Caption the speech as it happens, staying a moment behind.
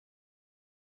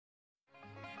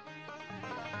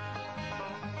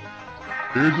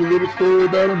Here's a little story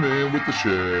about a man with a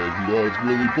shed. He was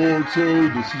really bored, so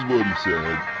this is what he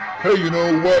said. Hey, you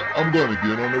know what? I'm gonna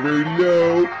get on the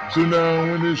radio. So now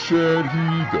in his shed,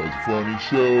 he does a funny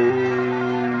show.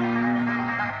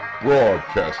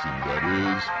 Broadcasting, that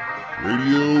is.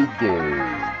 Radio Gold.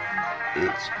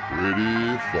 It's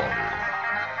pretty funny.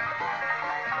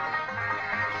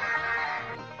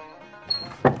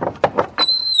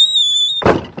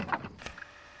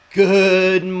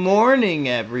 Good morning,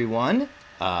 everyone.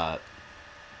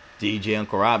 DJ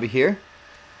Uncle Robbie here.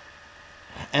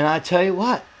 And I tell you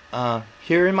what,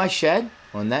 here in my shed,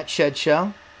 on that shed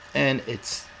show, and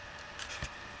it's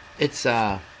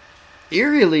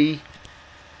eerily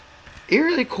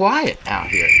quiet out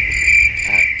here.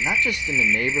 Not just in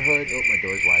the neighborhood. Oh, my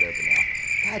door's wide open now.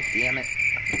 God damn it.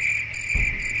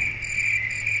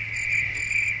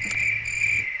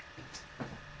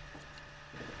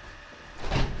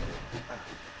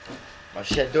 My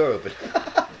shed door open.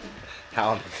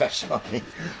 How unprofessional of me.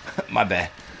 My bad.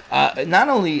 Not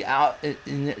only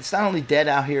it's not only dead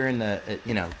out here in the,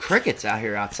 crickets out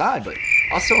here outside, but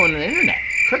also on the internet.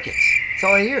 Crickets. That's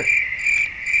all I hear.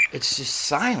 It's just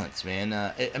silence, man.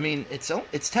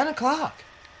 It's 10 o'clock.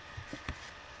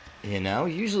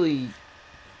 Usually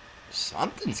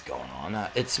something's going on.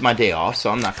 It's my day off, so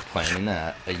I'm not complaining.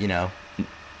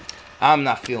 I'm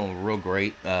not feeling real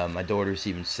great. My daughter's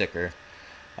even sicker.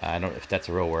 I don't know if that's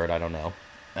a real word. I don't know.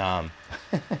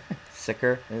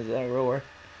 Sicker, is that a real word?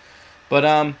 But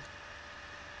I've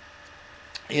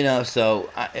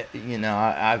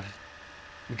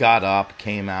got up,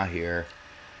 came out here,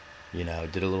 did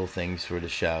a little things for the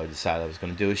show. Decided I was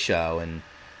going to do a show, and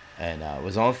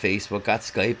was on Facebook, got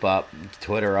Skype up,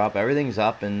 Twitter up, everything's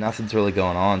up, and nothing's really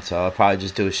going on. So I'll probably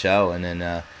just do a show and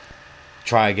then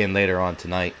try again later on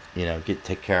tonight.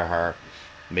 Take care of her.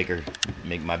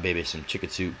 Make my baby some chicken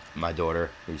soup, my daughter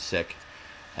who's sick,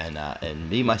 and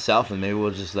me, myself, and maybe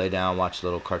we'll just lay down, watch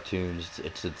little cartoons.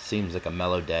 It seems like a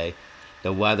mellow day.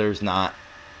 The weather's not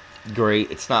great.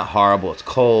 It's not horrible. It's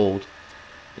cold.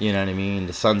 You know what I mean?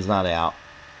 The sun's not out.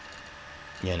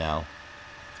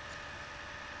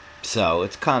 So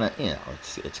it's kind of,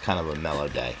 it's kind of a mellow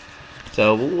day.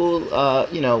 So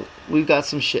we'll we've got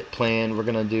some shit planned. We're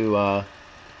gonna do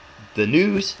the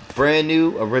news, brand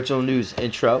new original news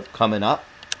intro coming up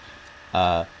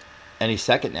any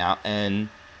second now, and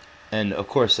of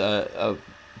course a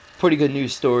pretty good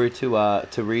news story to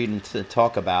read and to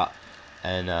talk about,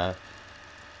 and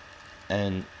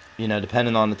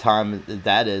depending on the time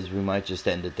that is, we might just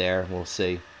end it there. We'll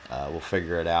see. We'll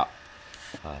figure it out.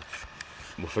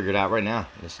 We'll figure it out right now.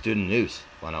 Let's do the news.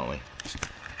 Why don't we?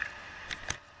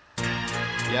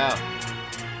 Yo.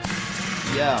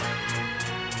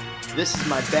 This is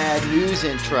my bad news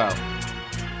intro.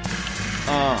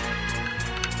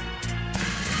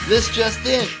 This just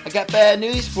in. I got bad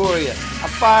news for you. A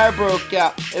fire broke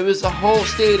out. It was the whole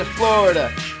state of Florida.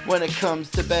 When it comes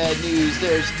to bad news,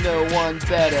 there's no one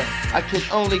better. I can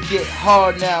only get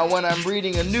hard now when I'm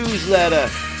reading a newsletter.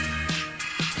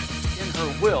 In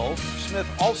her will, Smith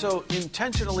also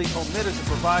intentionally omitted to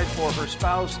provide for her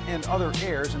spouse and other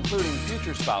heirs, including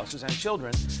future spouses and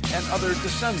children and other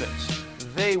descendants.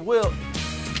 They will.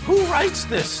 Who writes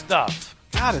this stuff?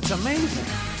 God, it's amazing.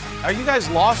 Are you guys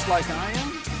lost like I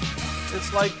am?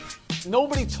 It's like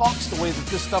nobody talks the way that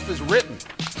this stuff is written.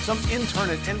 Some intern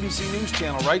at NBC News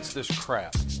Channel writes this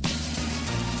crap.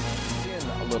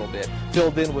 A little bit,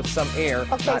 filled in with some air,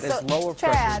 okay, not so as lower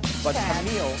Chad, pressure, but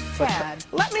Camille. Chad,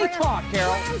 let me talk,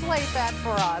 Carol. Translate that for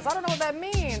us. I don't know what that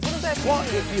means. What does that mean? Well,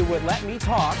 if you would let me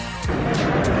talk.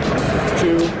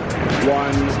 2,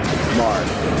 1, mark.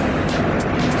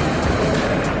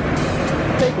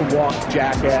 Take a walk,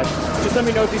 jackass. Just let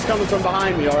me know if he's coming from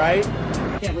behind me, all right?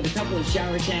 Yeah, with a couple of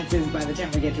shower chances by the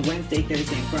time we get to Wednesday,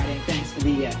 Thursday, and Friday. And thanks for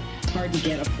the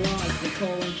hard-to-get applause,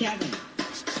 Nicole and Kevin.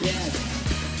 Yes.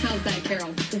 How's that,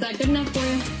 Carol? Is that good enough for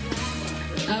you?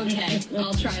 Okay,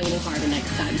 I'll try a little harder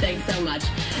next time. Thanks so much.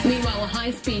 Meanwhile, a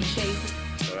high-speed chase.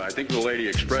 I think the lady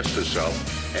expressed herself,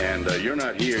 and you're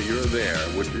not here, you're there.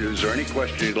 Is there any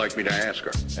question you'd like me to ask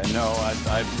her? And no,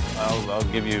 I'll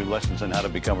give you lessons on how to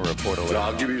become a reporter. Well,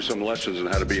 I'll give you some lessons on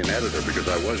how to be an editor, because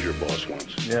I was your boss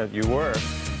once. Yeah, you were,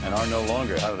 and are no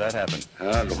longer. How did that happen?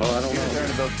 Well, I don't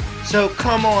know. So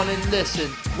come on and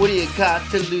listen. What do you got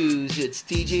to lose? It's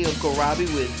DJ Uncle Robbie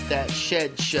with That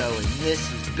Shed Show, and this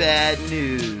is bad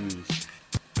news.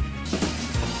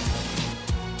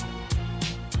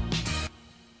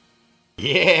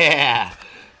 Yeah!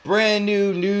 Brand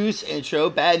new news intro,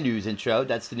 bad news intro.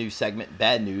 That's the new segment,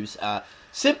 bad news.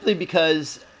 Simply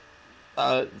because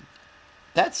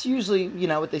that's usually, you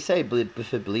know what they say,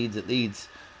 if it bleeds, it leads.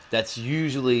 That's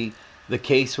usually the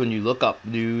case when you look up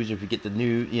news, or if you get the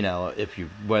news, if you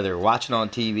whether you're watching on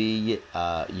TV,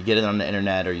 you get it on the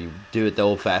internet, or you do it the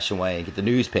old-fashioned way and get the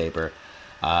newspaper.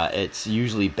 It's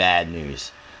usually bad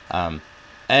news.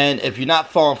 And if you're not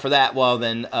falling for that, well,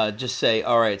 then just say,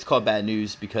 all right, it's called bad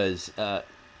news because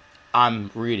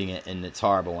I'm reading it and it's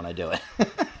horrible when I do it.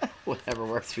 Whatever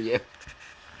works for you.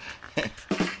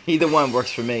 Either one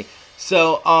works for me.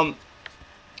 So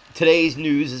today's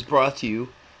news is brought to you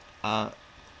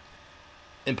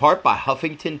in part by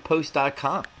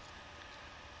HuffingtonPost.com.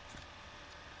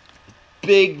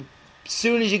 Big,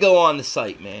 soon as you go on the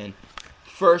site, man,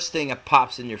 first thing that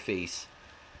pops in your face.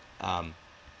 And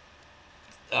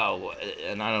I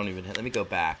don't even, let me go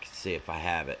back and see if I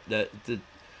have it.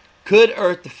 Could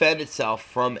Earth defend itself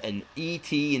from an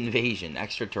ET invasion?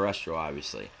 Extraterrestrial,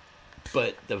 obviously.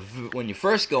 But when you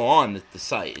first go on the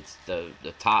site, it's the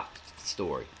top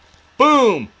story.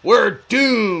 Boom! We're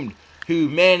doomed!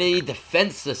 Humanity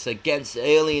defenseless against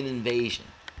alien invasion.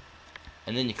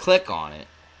 And then you click on it,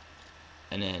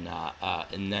 and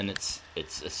then it's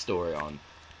a story on,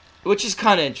 which is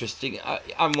kind of interesting.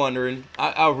 I'm wondering.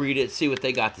 I'll read it, see what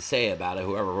they got to say about it.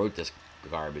 Whoever wrote this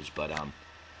garbage, but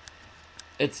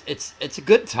it's a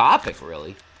good topic,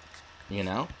 really.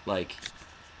 Like,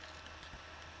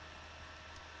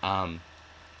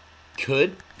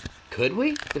 could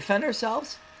we defend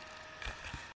ourselves?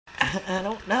 I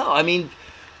don't know. I mean,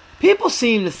 people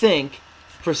seem to think,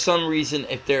 for some reason,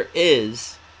 if there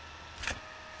is,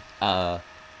 if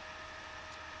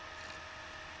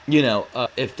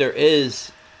there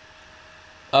is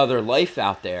other life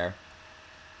out there,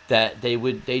 that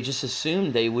they just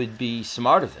assume they would be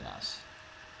smarter than us.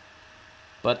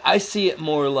 But I see it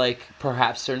more like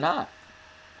perhaps they're not.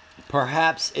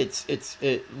 Perhaps it's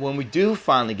when we do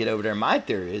finally get over there. My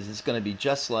theory is it's going to be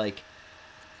just like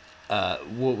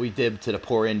what we did to the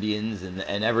poor Indians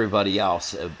and everybody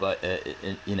else. To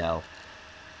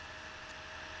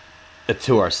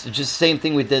our, just the same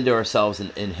thing we did to ourselves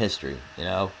in history.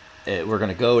 We're going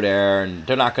to go there, and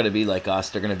they're not going to be like us.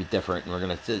 They're going to be different, and we're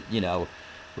going to,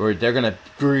 they're going to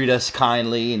greet us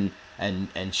kindly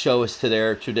and show us to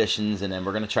their traditions, and then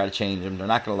we're going to try to change them. They're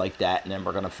not going to like that, and then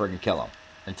we're going to friggin' kill them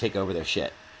and take over their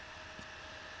shit.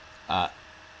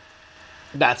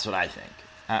 That's what I think.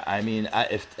 I mean,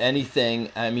 if anything,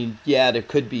 there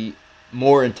could be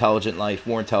more intelligent life,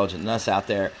 more intelligent than us out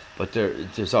there, but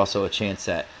there's also a chance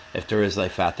that if there is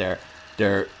life out there,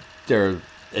 they're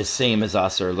as same as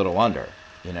us or a little under.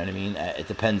 You know what I mean? It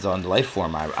depends on the life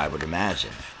form, I would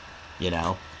imagine. You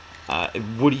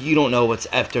don't know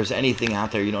if there's anything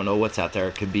out there, you don't know what's out there.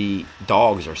 It could be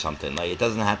dogs or something. Like, it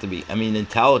doesn't have to be. I mean,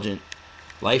 intelligent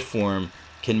life form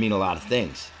can mean a lot of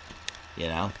things.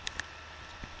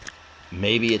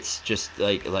 Maybe it's just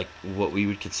like what we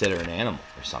would consider an animal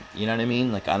or something. You know what I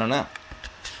mean? Like, I don't know.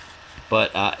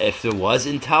 But if there was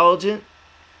intelligent,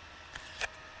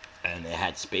 and they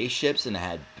had spaceships and they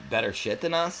had better shit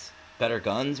than us, better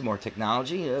guns, more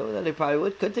technology, they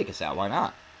probably could take us out. Why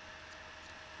not?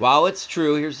 While it's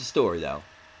true, here's the story though.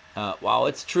 While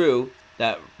it's true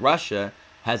that Russia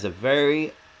has a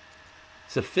very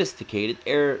sophisticated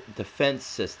air defense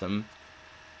system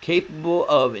capable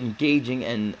of engaging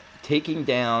and taking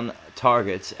down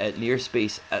targets at near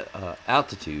space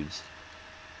altitudes,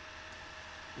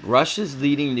 Russia's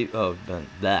leading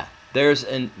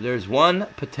there's one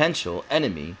potential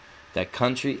enemy that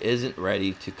country isn't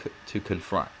ready to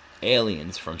confront: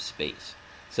 aliens from space.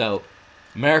 So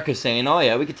America's saying, "Oh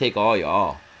yeah, we could take all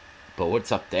y'all, but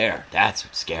what's up there? That's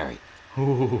what's scary."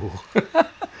 Ooh.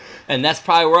 And that's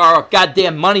probably where our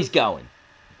goddamn money's going.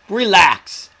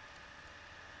 Relax.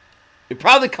 You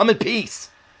probably come in peace.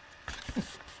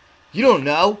 You don't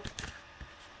know.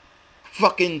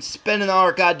 Fucking spending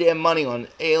our goddamn money on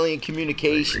alien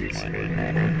communications.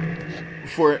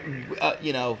 For,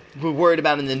 we're worried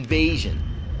about an invasion.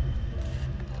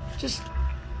 Just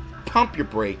pump your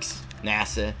brakes,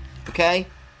 NASA. Okay?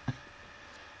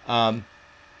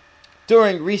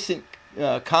 During recent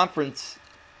conference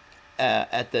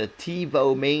at the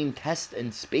TiVo main test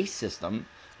and space system,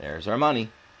 there's our money,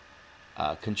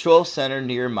 control center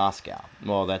near Moscow.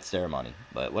 Well, that's their money,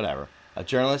 but whatever. A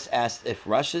journalist asked if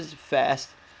Russia's vast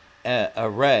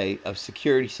array of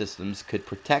security systems could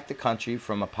protect the country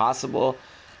from a possible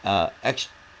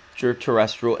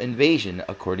extraterrestrial invasion,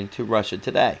 according to Russia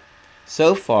Today.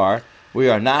 So far, we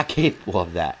are not capable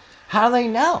of that. How do they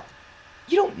know?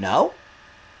 You don't know.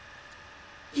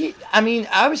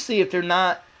 Obviously, if they're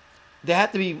not, they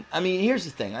have to be. Here's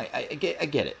the thing. I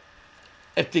get it.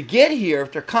 If they get here,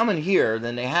 if they're coming here,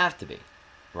 then they have to be,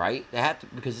 right? They have to,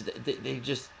 because they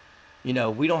just, You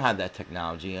know, we don't have that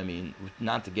technology. I mean,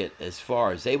 not to get as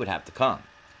far as they would have to come.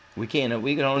 We can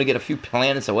only get a few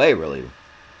planets away, really.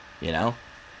 You know?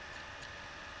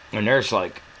 And there's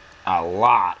like a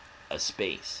lot of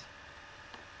space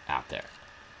out there.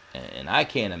 And I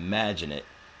can't imagine it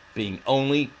being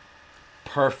only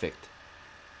perfect.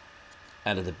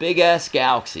 Out of the big ass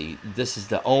galaxy, this is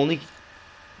the only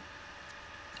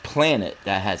planet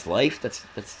that has life.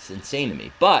 That's insane to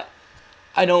me. But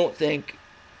I don't think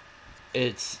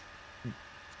it's,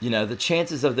 you know, the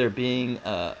chances of there being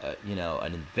you know,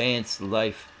 an advanced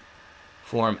life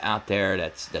form out there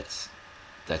that's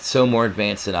so more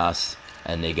advanced than us,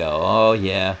 and they go, oh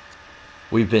yeah,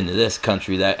 we've been to this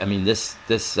country, this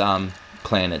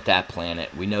planet, that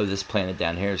planet, we know this planet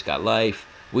down here has got life,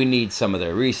 we need some of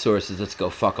their resources, let's go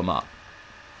fuck them up.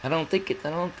 I don't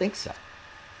think so.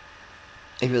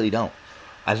 I really don't.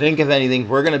 I think, if anything,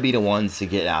 we're going to be the ones to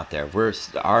get out there.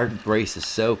 Our race is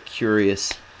so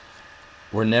curious.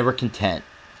 We're never content.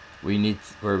 We're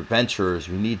adventurers.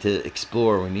 We need to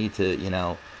explore. We need to, you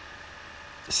know,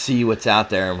 see what's out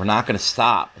there. And we're not going to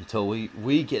stop until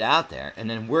we get out there. And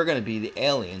then we're going to be the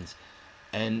aliens.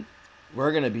 And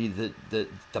we're going to be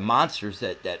the monsters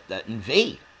that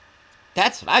invade.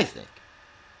 That's what I think.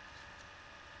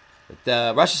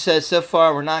 But Russia says, so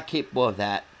far, we're not capable of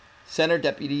that. Center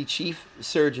Deputy Chief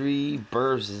Surgery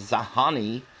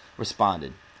Berzahani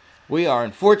responded, we are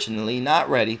unfortunately not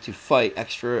ready to fight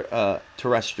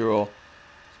extraterrestrial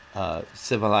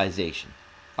civilization.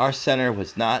 Our center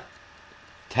was not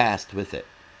tasked with it.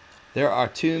 There are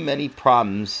too many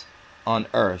problems on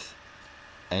Earth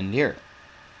and near it.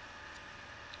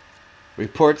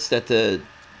 Reports that the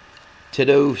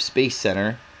Tito Space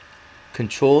Center,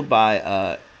 controlled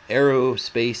by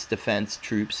aerospace defense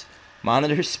troops,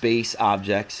 monitors space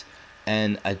objects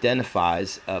and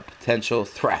identifies potential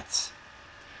threats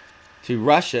to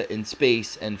Russia in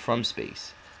space and from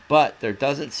space. But there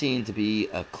doesn't seem to be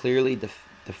a clearly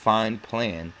defined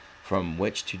plan from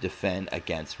which to defend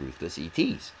against ruthless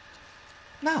ETs.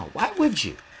 No, why would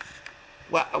you?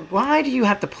 Why do you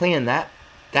have to plan that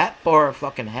far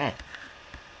fucking ahead?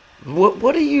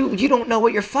 What are you don't know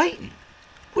what you're fighting.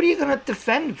 What are you going to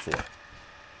defend for?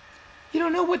 You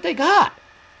don't know what they got.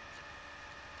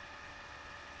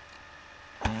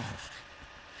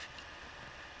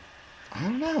 I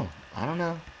don't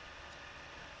know.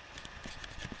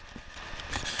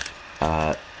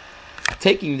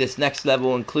 Taking this next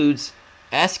level includes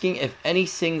asking if any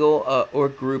single or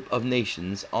group of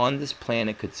nations on this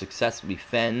planet could successfully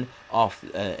fend off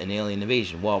an alien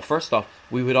invasion. Well, first off,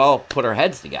 we would all put our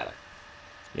heads together.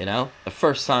 You know, the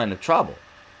first sign of trouble.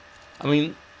 I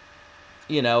mean,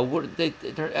 you know,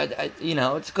 you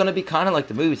know, it's going to be kind of like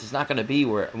the movies. It's not going to be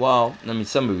where, well, I mean,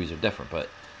 some movies are different, but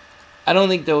I don't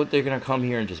think they're going to come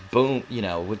here and just boom, you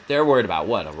know, they're worried about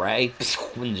what, a ray?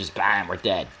 And just bam, we're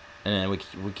dead. And then we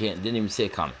didn't even see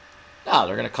it coming. No,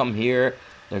 they're going to come here,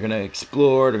 they're going to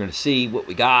explore, they're going to see what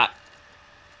we got.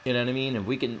 You know what I mean? And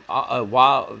we can,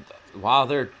 while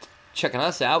they're checking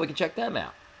us out, we can check them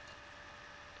out.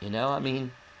 You know, I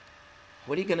mean,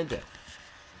 what are you going to do?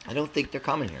 I don't think they're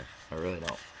coming here. I really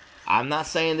don't. I'm not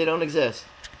saying they don't exist.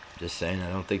 Just saying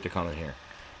I don't think they're coming here.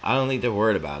 I don't think they're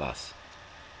worried about us.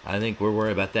 I think we're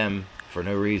worried about them for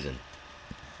no reason.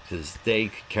 Because they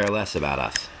could care less about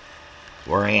us.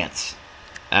 We're ants.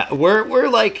 We're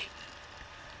like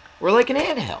an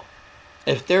anthill.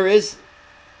 If there is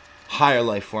higher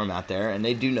life form out there and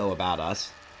they do know about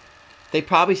us, they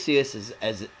probably see us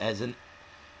as an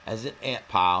ant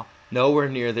pile nowhere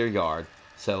near their yard.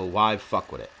 So why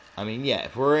fuck with it? I mean, yeah,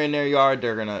 if we're in their yard,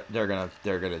 they're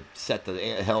gonna set the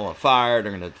hill on fire.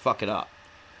 They're gonna fuck it up.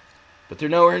 But they're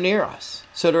nowhere near us,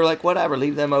 so they're like, whatever.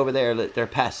 Leave them over there. They're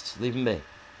pests. Leave them be.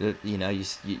 You know, you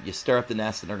stir up the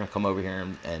nest, and they're gonna come over here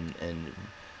and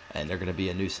they're gonna be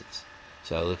a nuisance.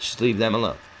 So let's just leave them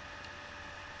alone.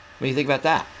 What do you think about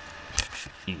that?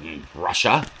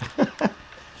 Russia.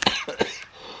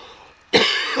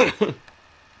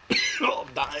 Oh,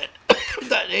 I'm dying.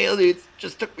 That alien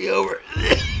just took me over.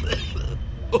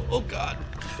 Oh, God.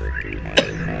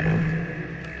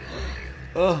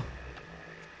 Oh.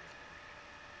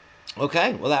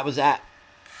 Okay, well, that was that.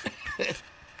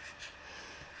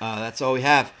 That's all we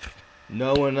have.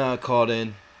 No one called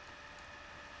in.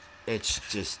 It's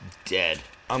just dead.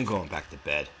 I'm going back to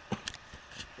bed.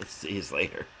 Let's see you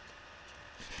later.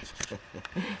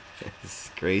 This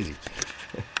is crazy.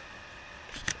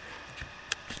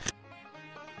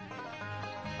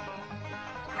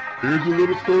 Here's a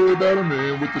little story about a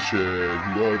man with a shed.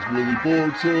 He was really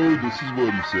bored, so this is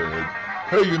what he said.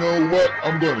 Hey, you know what?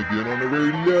 I'm gonna get on the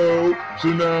radio. So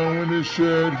now in his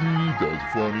shed, he does a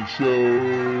funny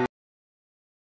show.